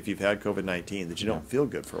surprised if you've had COVID-19 that you don't feel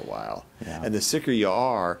good for a while. And the sicker you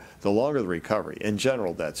are, the longer the recovery. In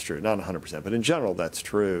general, that's true. Not 100%, but in general, that's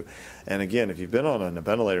true. And again, if you've been on a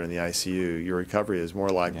ventilator in the ICU, your recovery is more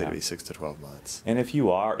likely to be 6 to 12 months. And if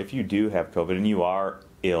you do have COVID and you are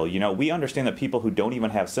ill, you know, we understand that people who don't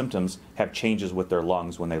even have symptoms have changes with their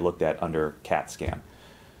lungs when they looked at under CAT scan.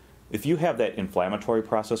 If you have that inflammatory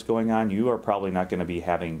process going on, you are probably not going to be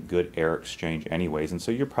having good air exchange anyways, and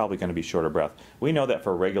so you're probably going to be short of breath. We know that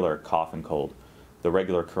for regular cough and cold, the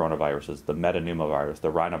regular coronaviruses, the metapneumovirus, the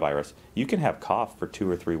rhinovirus, you can have cough for 2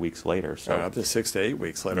 or 3 weeks later. So up to 6 to 8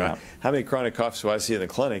 weeks later. How many chronic coughs do I see in the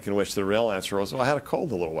clinic in which the real answer was, well, I had a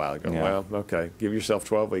cold a little while ago. Well, okay, give yourself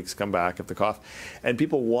 12 weeks, come back if the cough. And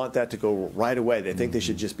people want that to go right away. They think they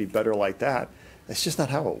should just be better like that. That's just not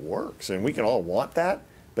how it works. And we can all want that.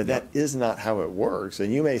 But that is not how it works,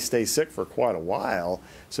 and you may stay sick for quite a while,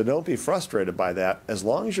 so don't be frustrated by that as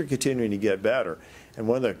long as you're continuing to get better. And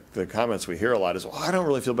one of the comments we hear a lot is, well, I don't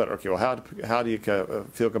really feel better. Okay, well, how do you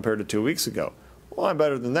feel compared to 2 weeks ago? Well, I'm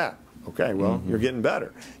better than that. Okay, well, you're getting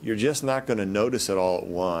better. You're just not going to notice it all at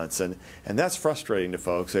once, and that's frustrating to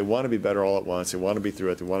folks. They want to be better all at once. They want to be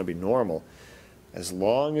through it. They want to be normal. As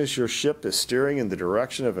long as your ship is steering in the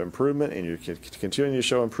direction of improvement and you're continuing to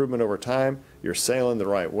show improvement over time, you're sailing the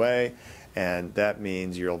right way, and that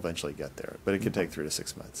means you'll eventually get there. But it can take 3 to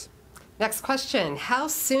 6 months. Next question. How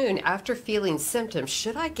soon after feeling symptoms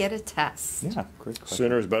should I get a test? Yeah, great question.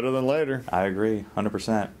 Sooner is better than later. I agree,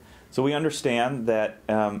 100%. So we understand that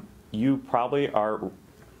you probably are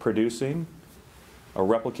producing or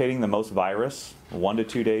replicating the most virus 1 to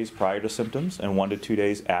 2 days prior to symptoms and 1 to 2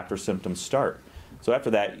 days after symptoms start. So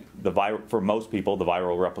after that, for most people, the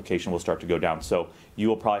viral replication will start to go down. So you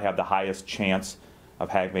will probably have the highest chance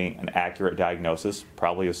of having an accurate diagnosis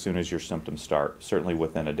probably as soon as your symptoms start, certainly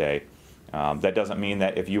within a day. That doesn't mean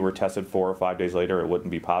that if you were tested 4 or 5 days later, it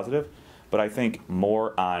wouldn't be positive. But I think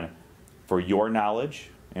more for your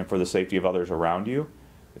knowledge and for the safety of others around you,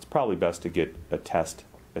 it's probably best to get a test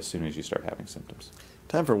as soon as you start having symptoms.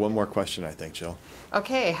 Time for one more question, I think, Jill.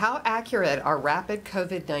 Okay, how accurate are rapid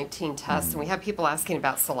COVID-19 tests? And we have people asking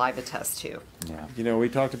about saliva tests, too. Yeah. You know, we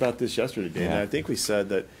talked about this yesterday, Dan, and I think we said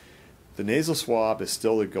that the nasal swab is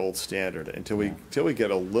still the gold standard until we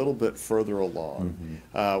get a little bit further along.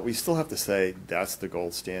 We still have to say that's the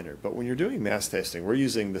gold standard. But when you're doing mass testing, we're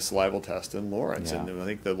using the salival test in Lawrence, and I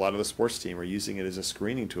think that a lot of the sports team are using it as a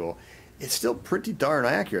screening tool. It's still pretty darn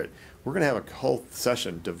accurate. We're going to have a whole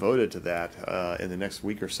session devoted to that in the next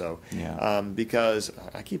week or so, because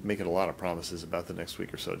I keep making a lot of promises about the next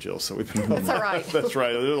week or so, Jill. So we've been That's all right. That's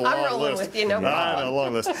right. There's a long I'm rolling list. with you, no problem. I know, a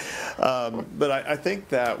long list. But I think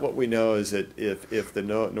that what we know is that if the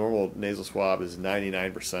normal nasal swab is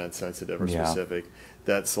 99% sensitive or specific,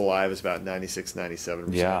 that saliva is about 96,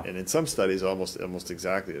 97%, and in some studies almost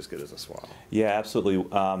exactly as good as a swab. Yeah, absolutely.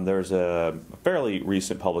 There's a fairly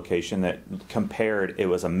recent publication that compared, it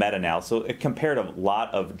was a meta-analysis, so it compared a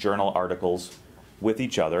lot of journal articles with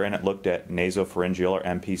each other, and it looked at nasopharyngeal or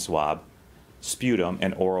MP swab, sputum,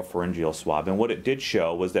 and oropharyngeal swab. And what it did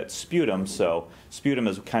show was that sputum, so sputum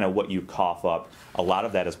is kind of what you cough up, a lot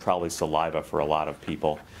of that is probably saliva for a lot of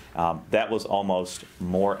people. That was almost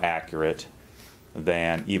more accurate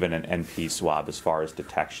than even an NP swab as far as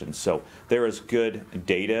detection. So there is good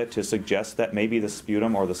data to suggest that maybe the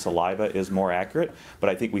sputum or the saliva is more accurate, but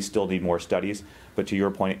I think we still need more studies. But to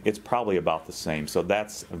your point, it's probably about the same. So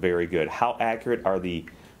that's very good. How accurate are the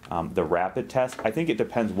rapid tests? I think it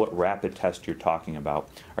depends what rapid test you're talking about.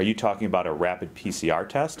 Are you talking about a rapid PCR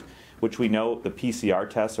test, which we know the PCR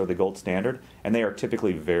tests are the gold standard, and they are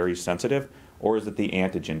typically very sensitive, or is it the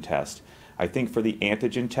antigen test? I think for the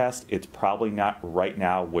antigen test, it's probably not right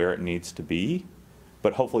now where it needs to be,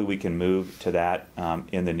 but hopefully we can move to that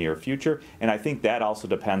in the near future. And I think that also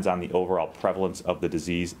depends on the overall prevalence of the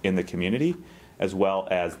disease in the community, as well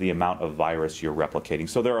as the amount of virus you're replicating.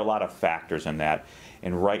 So there are a lot of factors in that.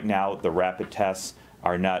 And right now, the rapid tests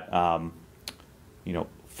are not,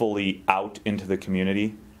 fully out into the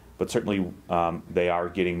community, but certainly they are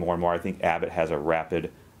getting more and more. I think Abbott has a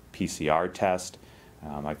rapid PCR test.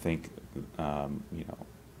 I think,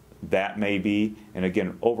 that may be, and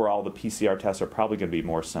again, overall, the PCR tests are probably going to be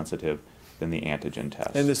more sensitive than the antigen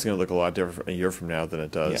test. And this is going to look a lot different a year from now than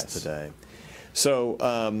it does today.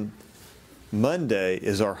 So Monday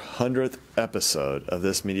is our 100th episode of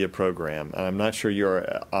this media program, and I'm not sure you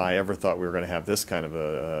or I ever thought we were going to have this kind of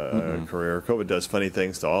a career. COVID does funny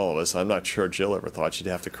things to all of us. I'm not sure Jill ever thought she'd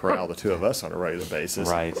have to corral the two of us on a regular basis.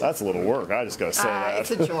 Right. That's a little work. I just got to say that.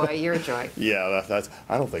 It's a joy. You're a joy. Yeah, that's.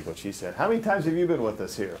 I don't think what she said. How many times have you been with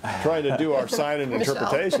us here, trying to do our sign and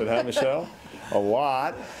interpretation? Huh, Michelle? A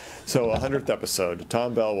lot. So 100th episode,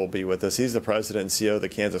 Tom Bell will be with us. He's the president and CEO of the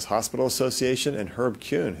Kansas Hospital Association, and Herb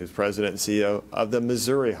Kuhn, who's president and CEO of the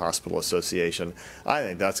Missouri Hospital Association. I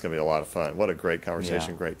think that's going to be a lot of fun. What a great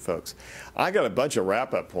conversation, great folks. I got a bunch of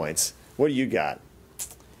wrap-up points. What do you got?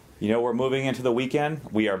 We're moving into the weekend.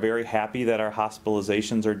 We are very happy that our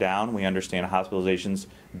hospitalizations are down. We understand hospitalizations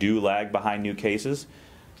do lag behind new cases.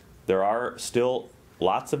 There are still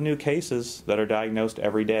lots of new cases that are diagnosed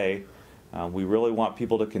every day. We really want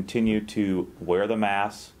people to continue to wear the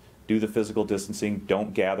masks, do the physical distancing,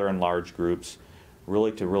 don't gather in large groups,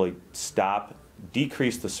 really stop,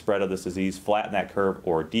 decrease the spread of this disease, flatten that curve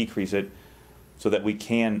or decrease it so that we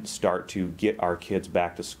can start to get our kids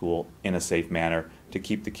back to school in a safe manner, to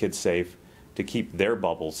keep the kids safe, to keep their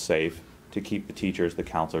bubbles safe, to keep the teachers, the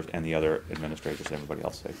counselors, and the other administrators and everybody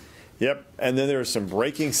else safe. Yep, and then there's some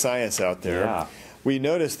breaking science out there. Yeah. We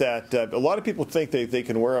noticed that a lot of people think they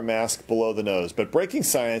can wear a mask below the nose, but breaking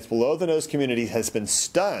science, below the nose community has been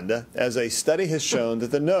stunned as a study has shown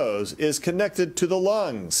that the nose is connected to the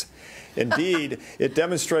lungs. Indeed, it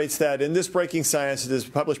demonstrates that in this breaking science, it is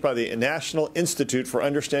published by the National Institute for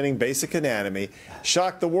Understanding Basic Anatomy,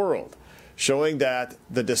 shocked the world, showing that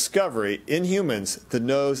the discovery in humans, the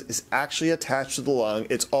nose is actually attached to the lung.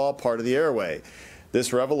 It's all part of the airway.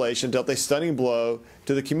 This revelation dealt a stunning blow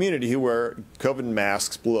to the community who wear COVID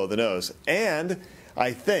masks below the nose. And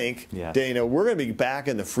I think, Dana, we're going to be back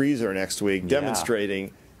in the freezer next week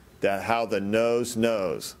demonstrating that how the nose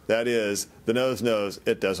knows. That is, the nose knows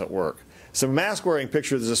it doesn't work. Some mask wearing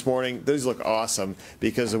pictures this morning. These look awesome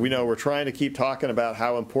because we know we're trying to keep talking about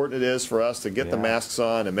how important it is for us to get the masks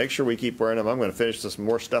on and make sure we keep wearing them. I'm going to finish some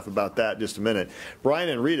more stuff about that in just a minute. Brian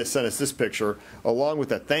and Rita sent us this picture along with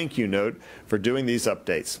a thank you note for doing these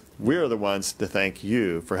updates. We're the ones to thank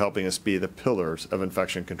you for helping us be the pillars of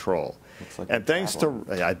infection control. Like and thanks to,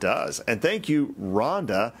 it does. And thank you,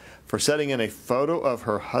 Rhonda, for sending in a photo of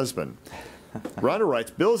her husband. Rhonda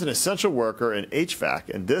writes, Bill's an essential worker in HVAC,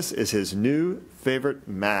 and this is his new favorite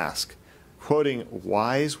mask. Quoting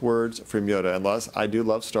wise words from Yoda, unless I do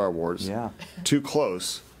love Star Wars. Yeah. Too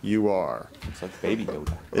close, you are. It's like Baby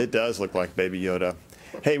Yoda. It does look like Baby Yoda.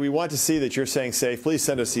 Hey, we want to see that you're staying safe. Please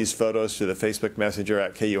send us these photos to the Facebook Messenger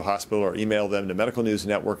at KU Hospital or email them to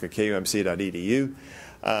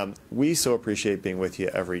medicalnewsnetwork@kumc.edu. We so appreciate being with you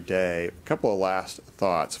every day. A couple of last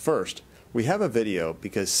thoughts. First, we have a video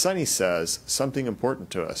because Sunnye says something important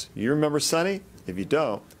to us. You remember Sunnye? If you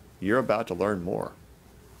don't, you're about to learn more.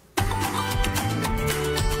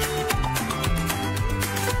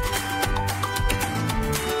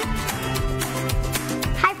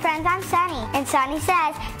 Hi friends, I'm Sunnye, and Sunnye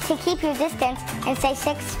says to keep your distance and stay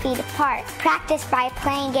 6 feet apart. Practice by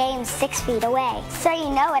playing games 6 feet away, so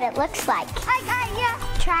you know what it looks like. I got ya!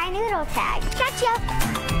 Try noodle tag. Gotcha!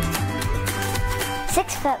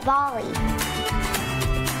 6-foot volley.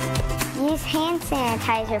 Use hand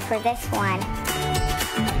sanitizer for this one.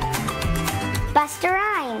 Bust a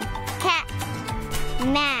rhyme. Cat.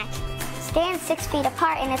 Mat. Stand 6 feet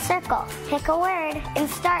apart in a circle. Pick a word and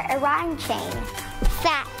start a rhyme chain.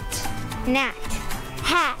 Fat. Nat.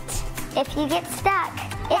 Hat. If you get stuck,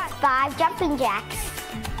 it's 5 jumping jacks.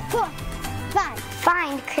 4. 5.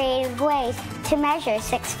 Find creative ways to measure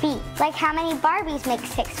 6 feet. Like how many Barbies make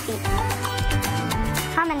 6 feet?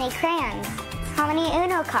 How many crayons? How many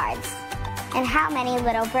Uno cards? And how many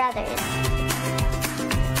little brothers?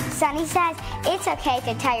 Sunnye says it's okay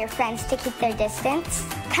to tell your friends to keep their distance.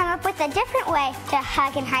 Come up with a different way to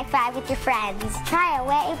hug and high five with your friends. Try a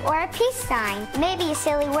wave or a peace sign. Maybe a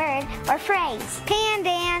silly word or phrase. Pan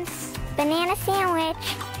dance. Banana sandwich.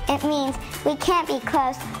 It means we can't be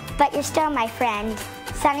close, but you're still my friend.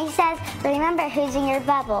 Sunnye says, remember who's in your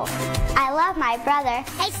bubble. I love my brother.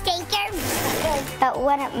 I stinker. But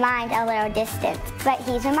wouldn't mind a little distance. But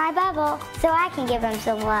he's in my bubble, so I can give him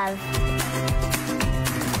some love.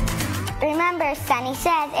 Remember, Sunnye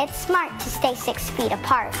says it's smart to stay 6 feet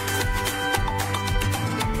apart.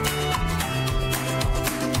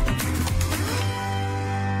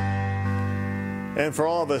 And for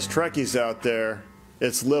all of us Trekkies out there,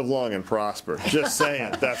 it's live long and prosper. Just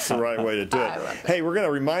saying, that's the right way to do it. Hey, we're going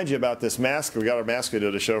to remind you about this mask. We got our mask we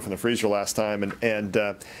did a show from the freezer last time, and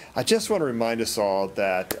I just want to remind us all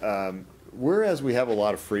that whereas we have a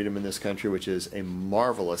lot of freedom in this country, which is a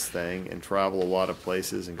marvelous thing, and travel a lot of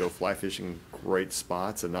places and go fly fishing in great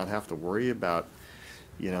spots and not have to worry about,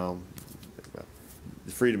 you know,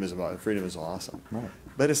 freedom is awesome. Right.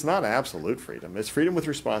 But it's not absolute freedom. It's freedom with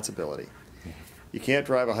responsibility. You can't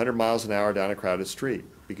drive 100 miles an hour down a crowded street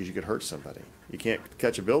because you could hurt somebody. You can't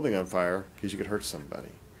catch a building on fire because you could hurt somebody.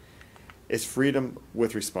 It's freedom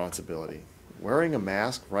with responsibility. Wearing a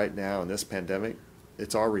mask right now in this pandemic,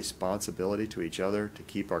 it's our responsibility to each other to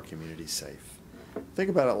keep our communities safe. Think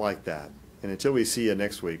about it like that. And until we see you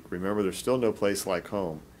next week, remember there's still no place like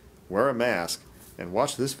home. Wear a mask and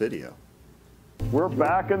watch this video. We're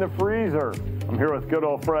back in the freezer. I'm here with good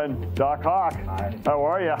old friend Doc Hawk. Hi. How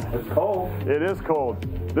are you? It's cold. It is cold.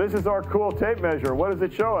 This is our cool tape measure. What does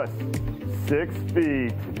it show us? 6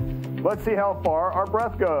 feet. Let's see how far our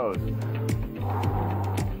breath goes.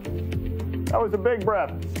 That was a big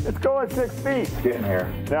breath. It's going 6 feet. It's getting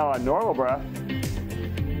here. Now on normal breath,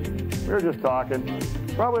 we were just talking,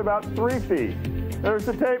 probably about 3 feet. There's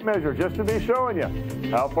the tape measure just to be showing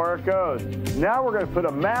you how far it goes. Now we're going to put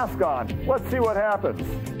a mask on. Let's see what happens.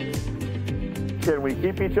 Can we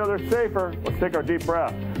keep each other safer? Let's take our deep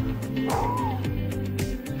breath.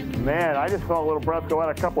 Man, I just saw a little breath go out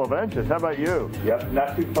a couple of inches. How about you? Yep,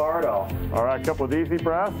 not too far at all. All right, a couple of easy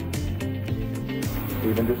breaths.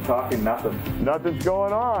 Even just talking, nothing. Nothing's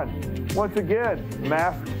going on. Once again,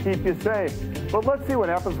 masks keep you safe. But let's see what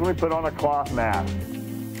happens when we put on a cloth mask.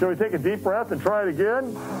 Shall we take a deep breath and try it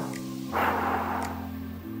again?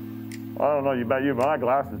 I don't know about you, but my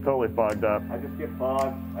glass is totally fogged up. I just get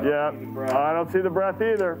fogged. Yeah, I don't see the breath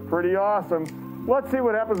either. Pretty awesome. Let's see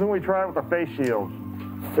what happens when we try it with a face shield.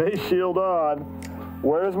 Face shield on.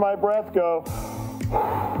 Where does my breath go?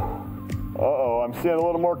 Uh-oh, I'm seeing a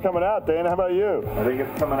little more coming out. Dana, how about you? I think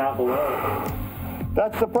it's coming out below.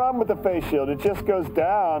 That's the problem with the face shield. It just goes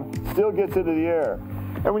down, still gets into the air.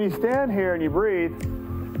 And when you stand here and you breathe,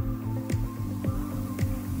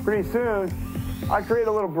 pretty soon, I create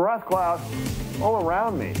a little breath cloud all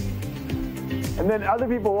around me. And then other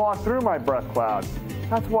people walk through my breath cloud.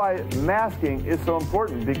 That's why masking is so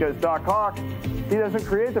important, because Doc Hawk, he doesn't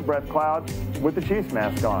create the breath cloud with the Chiefs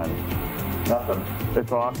mask on. Nothing.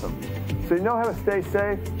 It's awesome. So you know how to stay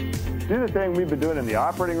safe? Do the thing we've been doing in the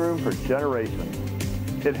operating room for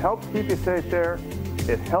generations. It helps keep you safe there.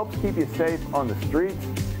 It helps keep you safe on the streets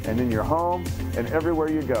and in your home and everywhere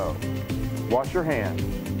you go. Wash your hands.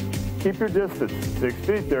 Keep your distance. 6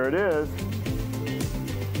 feet, there it is.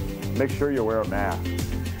 Make sure you wear a mask.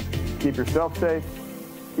 Keep yourself safe.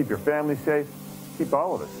 Keep your family safe. Keep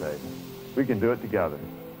all of us safe. We can do it together.